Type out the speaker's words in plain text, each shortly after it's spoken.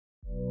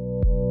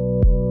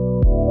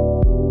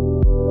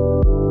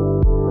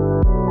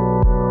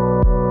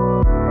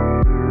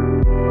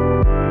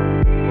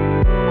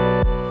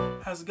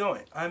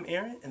I'm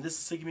Aaron, and this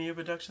is Siggy Media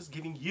Productions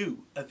giving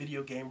you a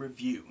video game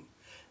review.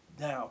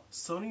 Now,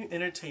 Sony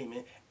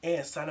Entertainment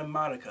and Santa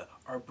Monica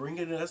are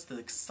bringing us the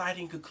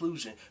exciting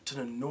conclusion to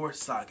the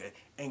Norse saga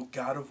in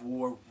God of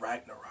War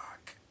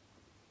Ragnarok.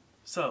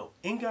 So,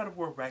 in God of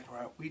War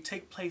Ragnarok, we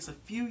take place a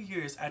few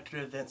years after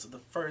the events of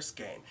the first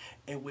game,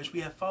 in which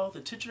we have followed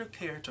the titular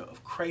character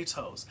of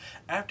Kratos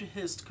after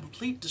his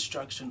complete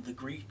destruction of the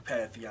Greek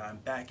pantheon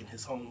back in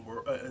his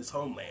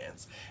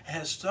homelands, and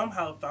has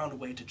somehow found a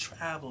way to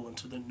travel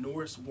into the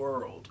Norse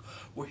world,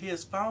 where he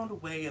has found a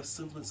way of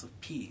semblance of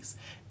peace,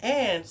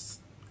 and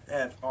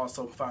have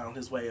also found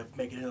his way of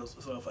making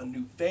himself a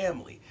new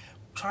family,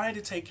 trying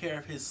to take care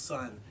of his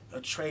son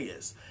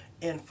Atreus,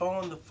 and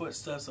following the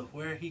footsteps of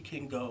where he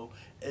can go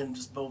and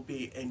just both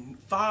be a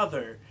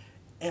father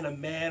and a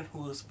man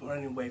who is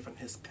running away from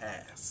his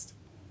past.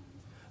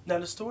 Now,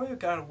 the story of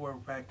God of War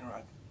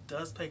Ragnarok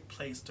does take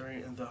place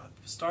during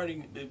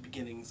the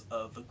beginnings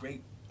of the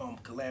great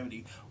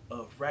calamity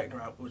of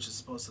Ragnarok, which is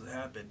supposed to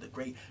happen, the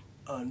great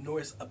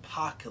Norse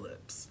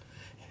apocalypse,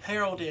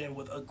 heralded in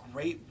with a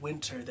great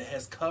winter that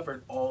has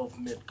covered all of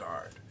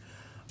Midgard.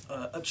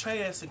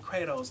 Atreus and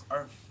Kratos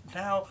are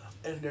now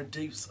in their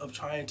deeps of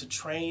trying to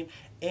train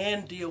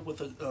and deal with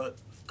the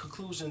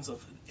conclusions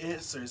of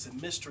answers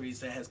and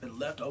mysteries that has been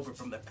left over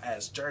from the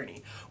past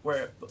journey,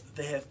 where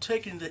they have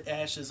taken the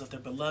ashes of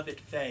their beloved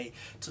Fae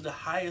to the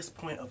highest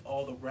point of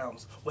all the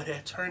realms, what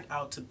had turned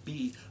out to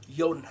be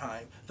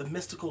Jotunheim, the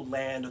mystical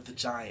land of the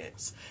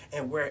giants,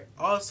 and where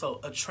also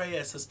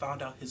Atreus has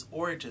found out his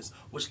origins,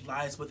 which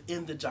lies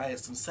within the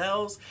giants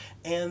themselves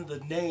and the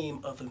name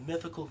of the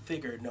mythical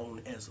figure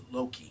known as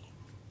Loki.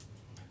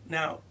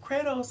 Now,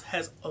 Kratos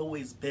has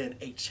always been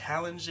a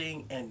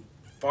challenging and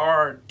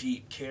far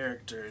deep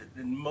character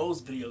in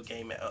most video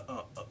game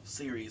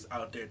series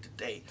out there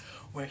today,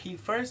 where he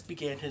first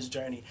began his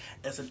journey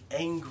as an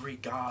angry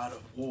god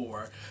of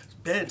war,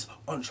 bent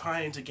on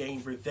trying to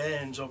gain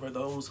revenge over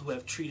those who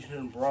have treated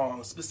him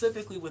wrong,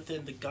 specifically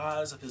within the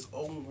gods of his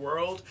own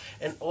world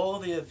and all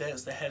the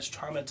events that has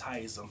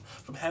traumatized him,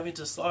 from having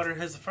to slaughter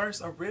his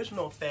first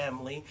original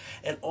family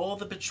and all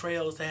the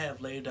betrayals that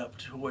have laid up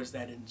towards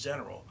that in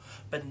general.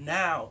 But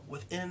now,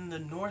 within the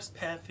Norse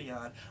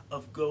pantheon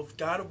of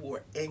God of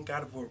War and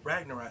God of War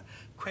Ragnarok,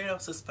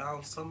 Kratos has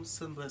found some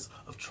semblance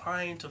of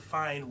trying to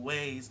find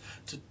ways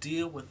to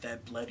deal with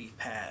that bloody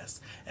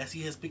past, as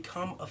he has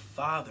become a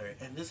father,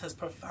 and this has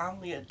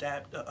profoundly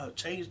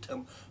changed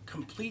him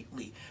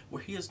completely,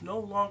 where he is no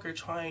longer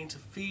trying to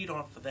feed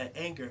off of that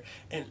anger,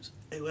 and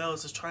as well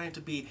as trying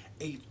to be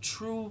a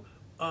true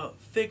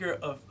figure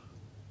of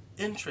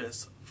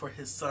interest for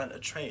his son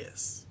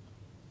Atreus.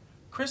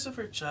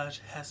 Christopher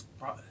Judge has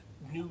brought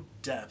new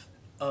depth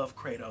of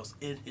Kratos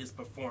in his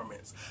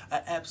performance.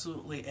 I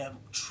absolutely am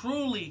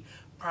truly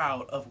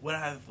proud of what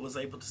I was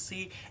able to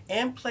see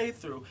and play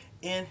through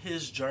in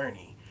his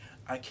journey.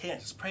 I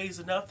can't praise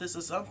enough. This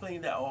is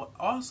something that I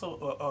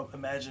also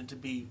imagine to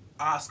be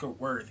Oscar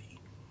worthy.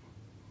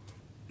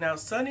 Now,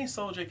 Sonny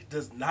Soldier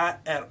does not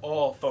at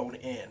all phone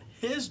in.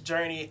 His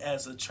journey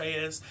as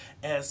Atreus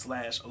as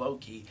 /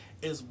 Loki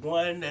is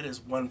one that is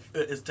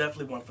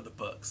definitely one for the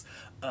books.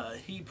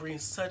 He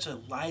brings such a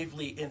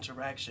lively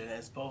interaction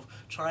as both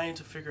trying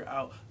to figure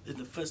out in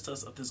the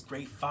footsteps of this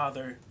great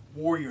father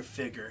warrior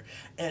figure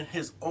and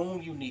his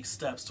own unique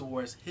steps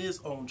towards his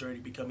own journey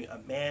becoming a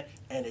man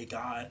and a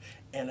god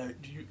and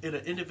an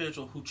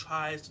individual who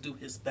tries to do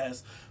his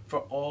best for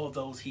all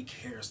those he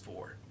cares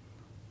for.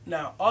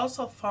 Now,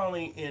 also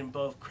following in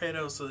both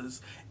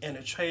Kratos' and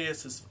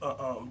Atreus'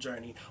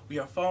 journey, we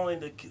are following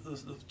the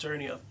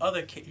journey of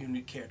other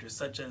unique characters,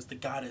 such as the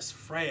goddess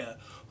Freya,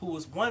 who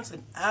was once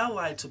an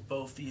ally to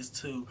both these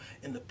two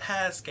in the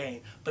past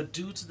game, but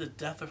due to the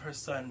death of her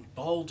son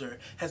Balder,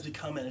 has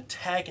become an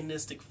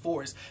antagonistic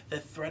force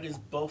that threatens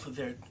both of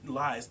their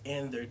lives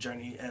and their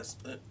journey as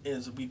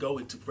we go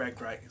into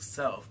Ragnarok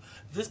itself.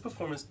 This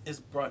performance is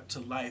brought to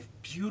life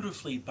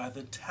beautifully by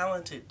the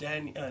talented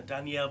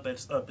Danielle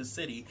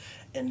Bessitti,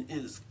 and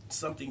is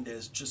something that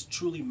is just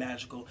truly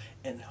magical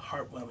and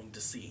heartwarming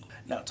to see.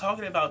 Now,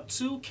 talking about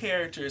two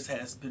characters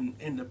has been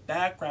in the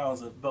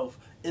backgrounds of both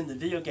in the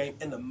video game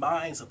and the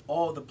minds of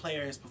all the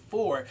players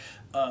before.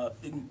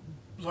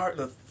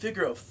 The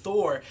figure of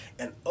Thor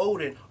and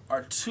Odin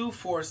are two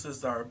forces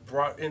that are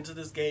brought into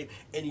this game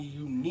in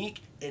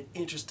unique and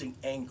interesting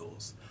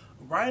angles.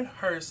 Ryan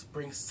Hurst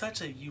brings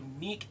such a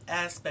unique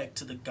aspect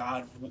to the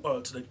God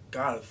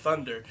of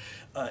Thunder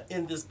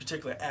in this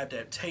particular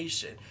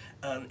adaptation.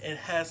 It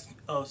has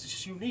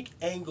unique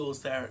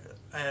angles that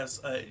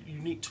has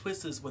unique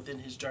twists within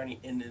his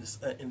journey in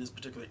this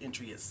particular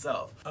entry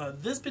itself.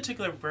 This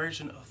particular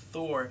version of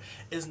Thor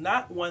is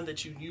not one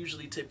that you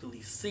usually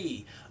typically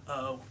see.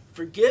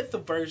 Forget the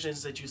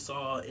versions that you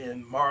saw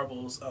in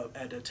Marvel's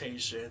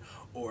adaptation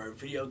or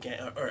video game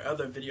or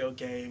other video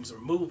games or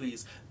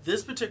movies,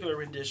 this particular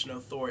rendition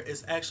of Thor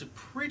is actually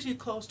pretty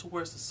close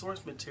towards the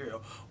source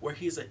material, where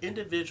he's an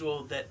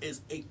individual that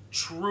is a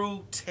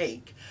true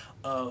take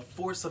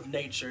force of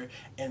nature,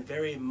 and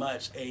very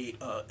much an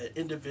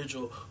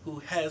individual who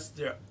has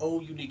their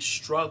own unique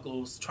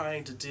struggles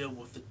trying to deal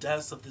with the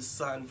deaths of his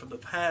son from the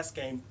past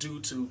game due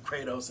to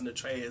Kratos and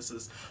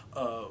Atreus'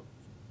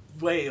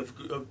 way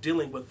of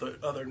dealing with the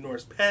other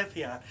Norse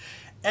pantheon,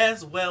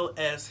 as well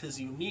as his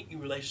unique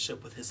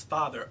relationship with his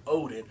father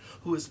Odin,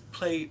 who is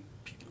played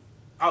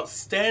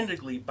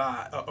outstandingly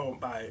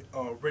by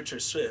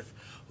Richard Schiff.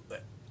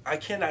 I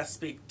cannot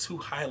speak too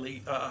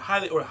highly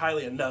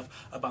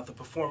enough about the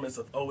performance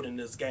of Odin in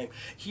this game.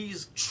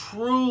 He's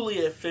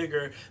truly a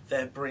figure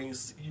that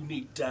brings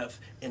unique depth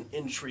and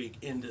intrigue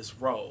in this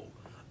role.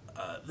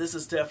 This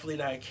is definitely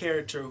not a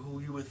character who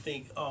you would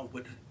think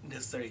would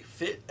necessarily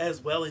fit as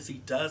well as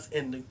he does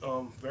in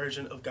the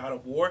version of God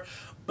of War,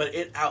 but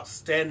it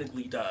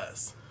outstandingly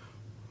does.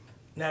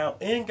 Now,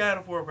 in God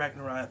of War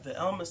Ragnarok, the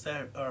elements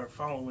that are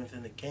following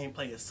within the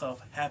gameplay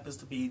itself happens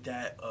to be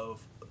that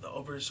of the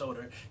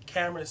over-the-shoulder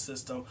camera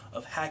system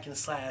of hack and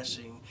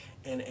slashing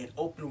and an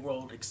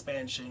open-world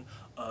expansion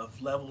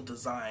of level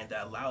design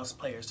that allows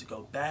players to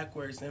go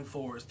backwards and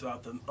forwards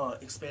throughout the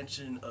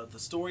expansion of the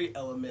story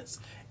elements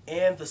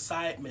and the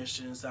side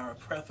missions that are a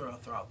plethora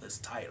throughout this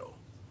title.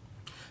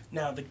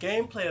 Now, the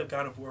gameplay of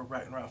God of War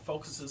Ragnarok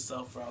focuses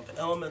itself around the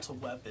elemental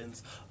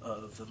weapons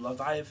of the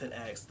Leviathan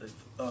Axe, the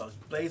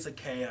Blaze of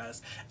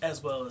Chaos,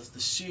 as well as the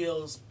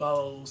shields,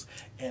 bows,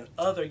 and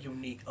other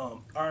unique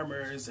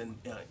armors and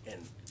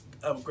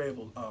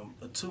upgradable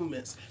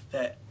attunements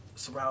that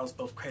surrounds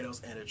both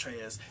Kratos and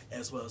Atreus,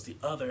 as well as the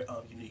other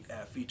unique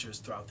features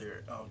throughout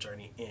their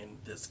journey in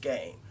this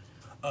game.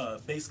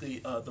 Basically,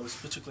 those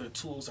particular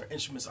tools or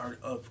instruments are,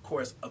 of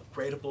course,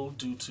 upgradable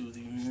due to the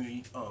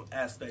unique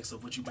aspects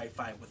of what you might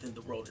find within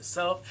the world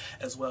itself,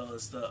 as well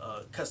as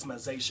the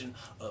customization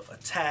of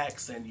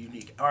attacks and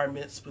unique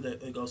armaments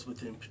that goes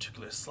within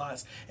particular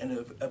slots, and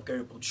an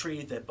upgradable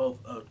tree that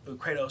both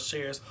Kratos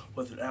shares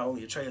with not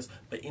only Atreus,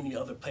 but any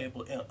other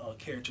playable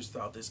characters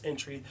throughout this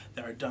entry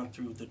that are done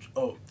through the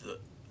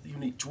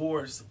unique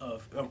dwarves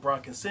of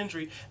Brock and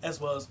Sindri,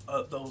 as well as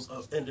those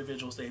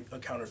individuals they've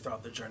encountered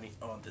throughout the journey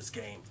on this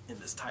game in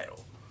this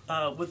title.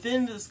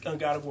 Within this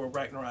God of War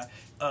Ragnarok,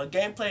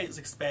 gameplay is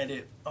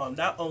expanded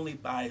not only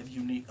by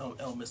unique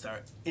elements that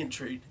are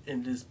entry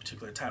in this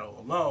particular title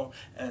alone,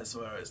 as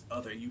well as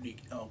other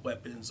unique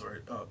weapons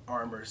or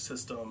armor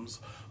systems,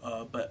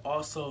 but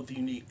also the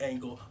unique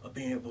angle of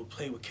being able to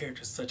play with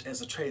characters such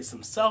as Atreus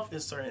himself in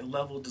certain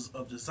levels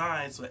of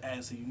design, so it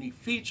adds a unique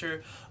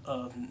feature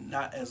of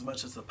not as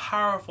much as the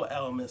powerful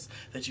elements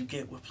that you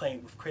get with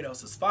playing with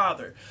Kratos'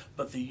 father,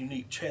 but the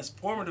unique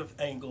transformative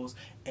angles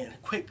and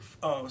quick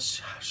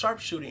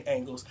sharpshooting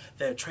angles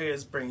that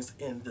Atreus brings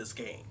in this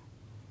game.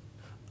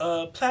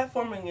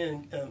 Platforming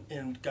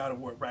in God of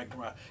War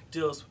Ragnarok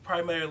deals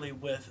primarily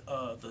with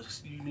the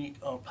unique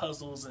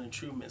puzzles and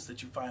attunements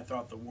that you find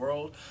throughout the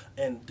world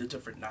and the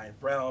different 9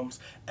 realms,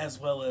 as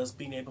well as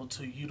being able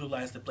to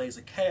utilize the Blaze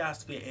of Chaos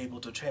to be able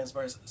to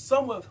transverse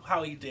some of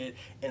how he did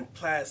in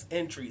past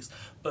entries,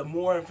 but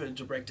more of a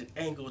directed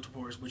angle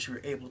towards which you're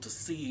able to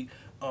see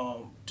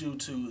due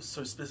to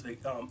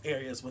specific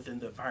areas within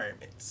the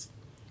environments.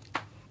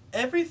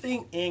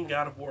 Everything in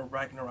God of War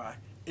Ragnarok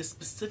is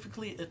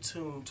specifically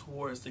attuned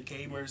towards the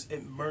gamer's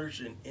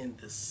immersion in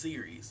this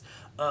series.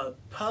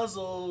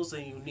 Puzzles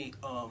and unique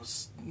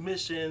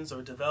missions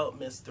or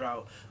developments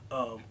throughout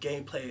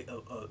gameplay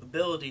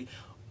ability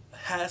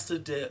has to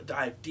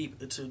dive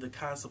deep into the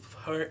concept of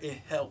how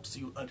it helps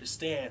you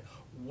understand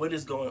what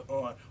is going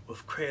on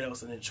with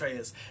Kratos and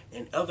Atreus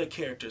and other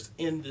characters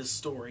in this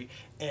story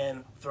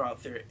and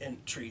throughout their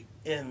entry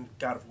in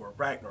God of War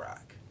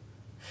Ragnarok.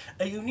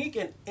 A unique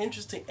and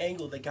interesting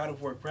angle that God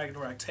of War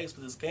Ragnarok takes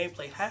with this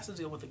gameplay has to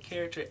deal with the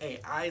character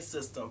AI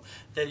system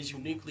that is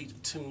uniquely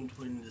tuned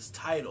within this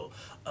title.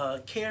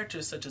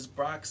 Characters such as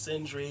Brock,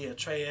 Sindri,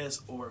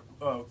 Atreus, or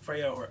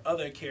Freya, or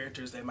other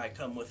characters that might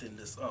come within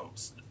this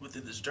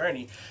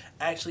journey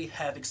actually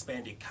have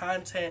expanded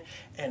content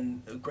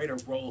and a greater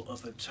role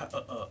of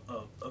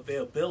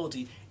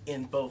availability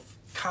in both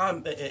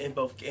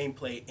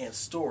gameplay and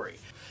story.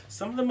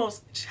 Some of the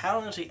most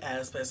challenging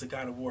aspects of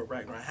God of War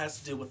Ragnarok has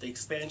to do with the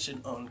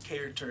expansion on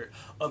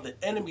the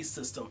enemy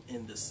system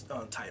in this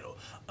title.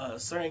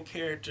 Certain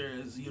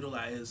characters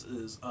utilize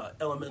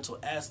elemental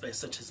aspects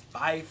such as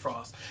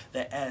Bifrost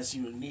that adds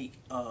unique,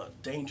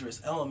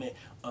 dangerous element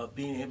of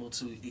being able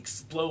to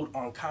explode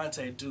on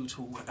contact due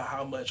to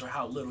how much or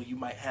how little you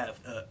might have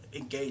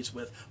engaged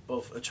with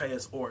both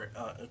Atreus or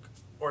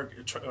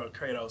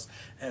Kratos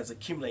has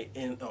accumulated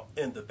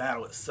in the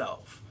battle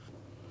itself.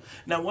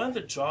 Now, one of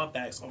the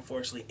drawbacks,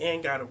 unfortunately,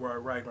 in God of War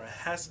Ragnarok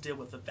has to deal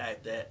with the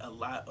fact that a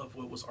lot of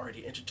what was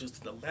already introduced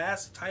in the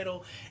last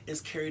title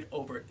is carried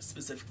over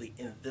specifically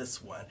in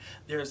this one.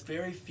 There's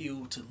very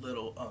few to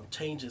little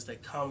changes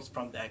that comes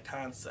from that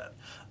concept.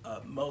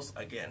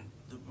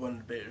 One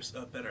of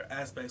the better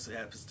aspects that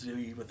happens to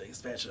do with the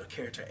expansion of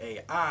character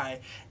AI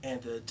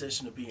and the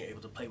addition of being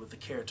able to play with the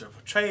character of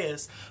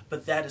Atreus,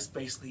 but that is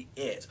basically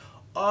it.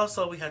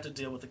 Also, we have to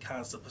deal with the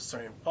concept of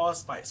certain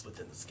boss fights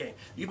within this game.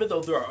 Even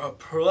though there are a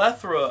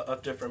plethora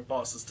of different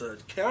bosses to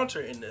counter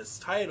in this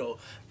title,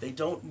 they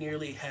don't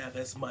nearly have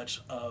as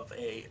much of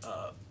a,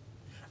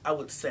 I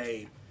would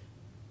say,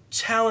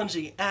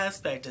 challenging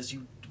aspect as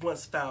you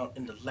once found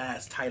in the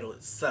last title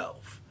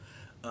itself.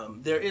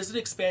 There is an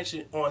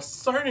expansion on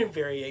certain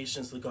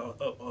variations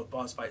of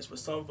boss fights, with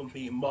some of them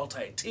being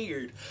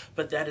multi-tiered,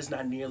 but that is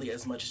not nearly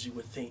as much as you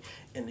would think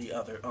in the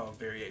other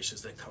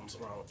variations that comes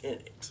around in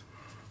it.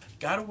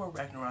 God of War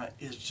Ragnarok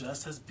is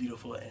just as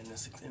beautiful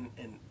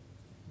and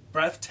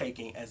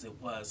breathtaking as it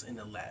was in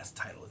the last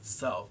title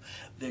itself.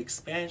 The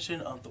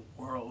expansion of the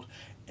world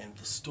and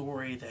the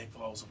story that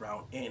revolves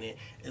around in it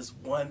is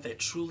one that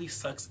truly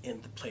sucks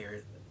in the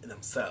player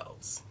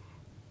themselves.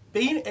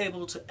 Being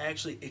able to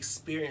actually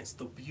experience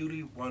the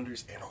beauty,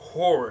 wonders, and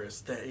horrors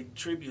that it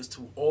attributes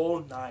to all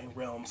 9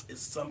 realms is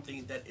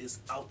something that is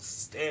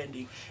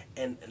outstanding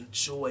and a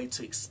joy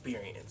to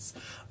experience.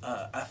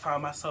 I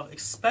found myself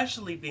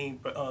especially being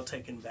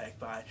taken back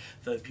by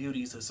the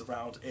beauties that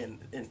surround and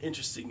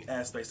interesting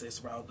aspects that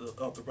surround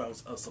the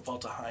realms of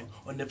Svartalfheim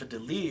or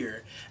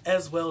Nidavellir,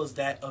 as well as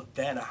that of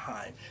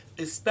Vanaheim.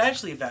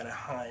 Especially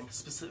Vanaheim,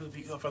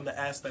 specifically from the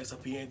aspects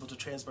of being able to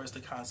transverse the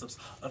concepts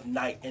of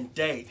night and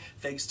day,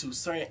 thanks to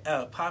certain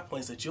plot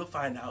points that you'll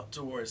find out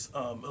towards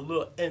a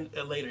little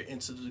later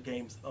into the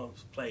game's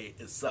play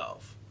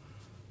itself.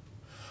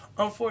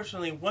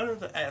 Unfortunately, one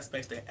of the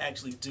aspects that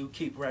actually do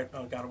keep God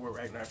of War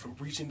Ragnarok from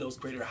reaching those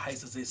greater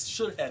heights as it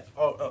should have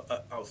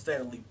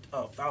outstandingly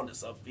found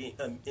itself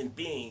in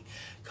being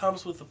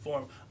comes with the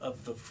form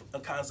of the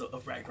concept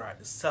of Ragnarok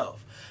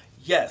itself.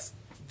 Yes,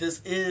 this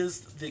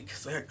is the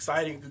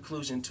exciting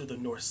conclusion to the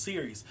Norse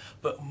series,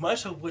 but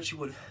much of what you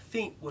would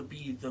think would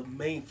be the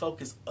main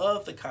focus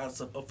of the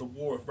concept of the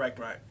War of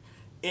Ragnarok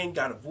in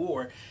God of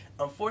War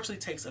unfortunately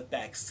takes a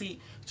back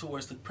seat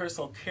towards the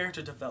personal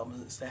character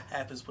developments that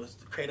happens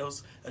with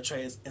Kratos,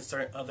 Atreus, and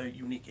certain other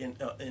unique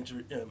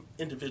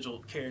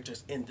individual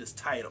characters in this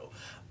title.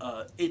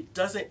 It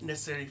doesn't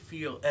necessarily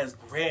feel as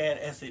grand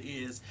as it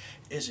is,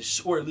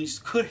 or at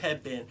least could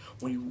have been,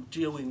 when you're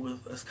dealing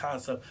with a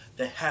concept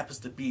that happens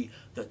to be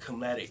the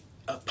climatic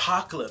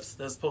apocalypse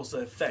that's supposed to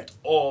affect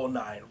all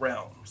 9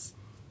 realms.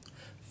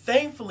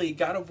 Thankfully,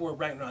 God of War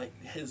Ragnarok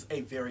is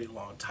a very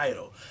long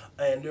title,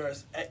 and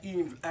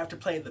even after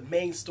playing the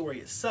main story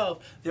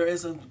itself, there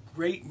is a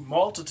great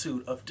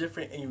multitude of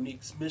different and unique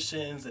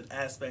missions and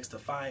aspects to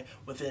find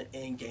within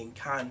in-game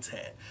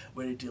content,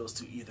 where it deals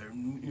to either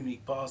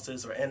unique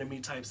bosses or enemy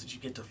types that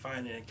you get to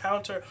find and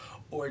encounter,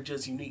 or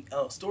just unique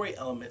story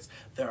elements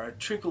that are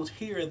trickled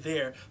here and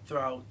there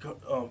throughout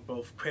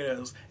both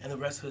Kratos and the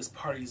rest of his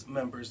party's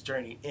members'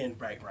 journey in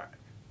Ragnarok.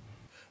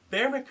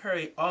 Bear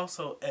McCreary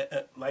also,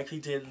 like he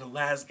did in the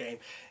last game,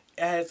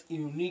 adds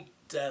unique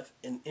depth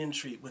and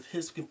intrigue with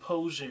his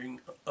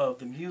composing of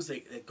the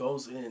music that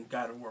goes in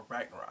God of War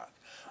Ragnarok.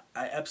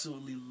 I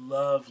absolutely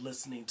love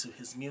listening to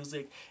his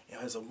music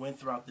as I went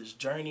throughout this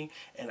journey,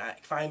 and I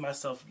find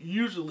myself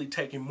usually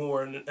taking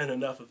more than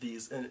enough of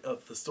these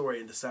of the story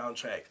and the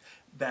soundtrack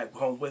back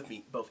home with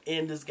me, both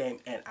in this game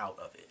and out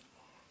of it.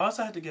 I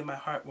also have to give my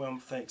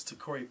heartwarming thanks to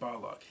Cory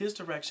Barlog. His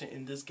direction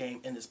in this game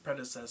and his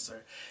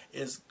predecessor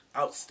is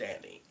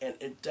outstanding, and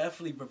it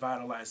definitely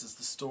revitalizes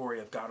the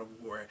story of God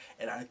of War,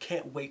 and I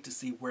can't wait to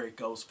see where it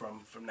goes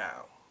from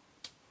now.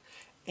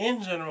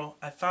 In general,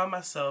 I found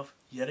myself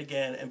yet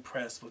again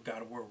impressed with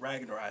God of War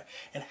Ragnarok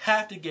and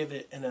have to give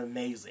it an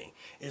amazing.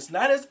 It's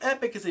not as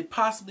epic as it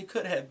possibly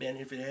could have been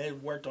if it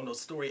had worked on those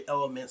story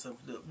elements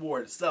of the war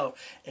itself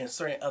and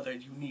certain other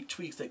unique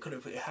tweaks that could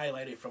have been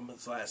highlighted from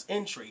its last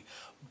entry,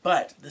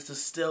 but this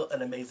is still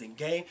an amazing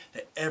game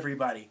that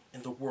everybody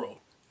in the world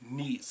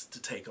needs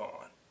to take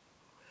on.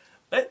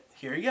 But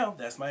here you go.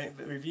 That's my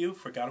review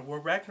for God of War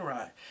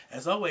Ragnarok.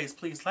 As always,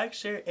 please like,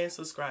 share, and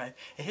subscribe.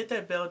 And hit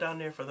that bell down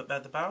there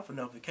at the bottom for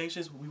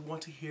notifications. We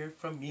want to hear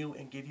from you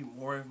and give you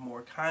more and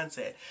more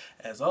content.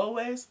 As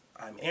always,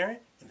 I'm Aaron,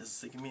 and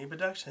this is Sony Interactive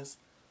Productions.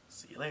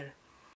 See you later.